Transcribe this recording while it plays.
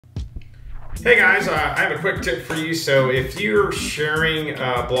Hey guys, I have a quick tip for you. So if you're sharing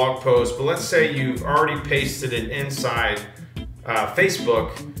a blog post, but let's say you've already pasted it inside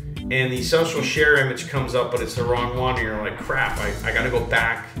Facebook and the social share image comes up, but it's the wrong one, and you're like, crap, I gotta go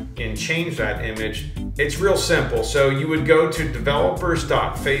back and change that image. It's real simple. So you would go to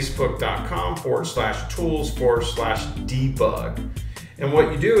developers.facebook.com/tools/debug. And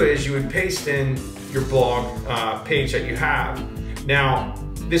what you do is you would paste in your blog page that you have. Now,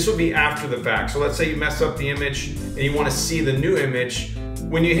 this will be after the fact. So let's say you mess up the image and you want to see the new image.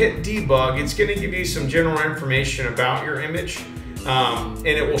 When you hit debug, it's going to give you some general information about your image, and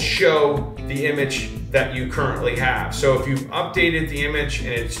it will show the image that you currently have. So if you've updated the image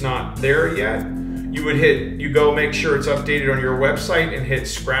and it's not there yet, you go make sure it's updated on your website and hit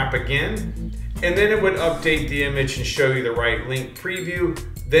scrap again. And then it would update the image and show you the right link preview.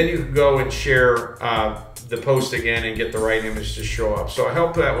 Then you can go and share the post again and get the right image to show up. So I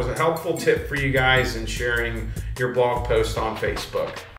hope that was a helpful tip for you guys in sharing your blog post on Facebook.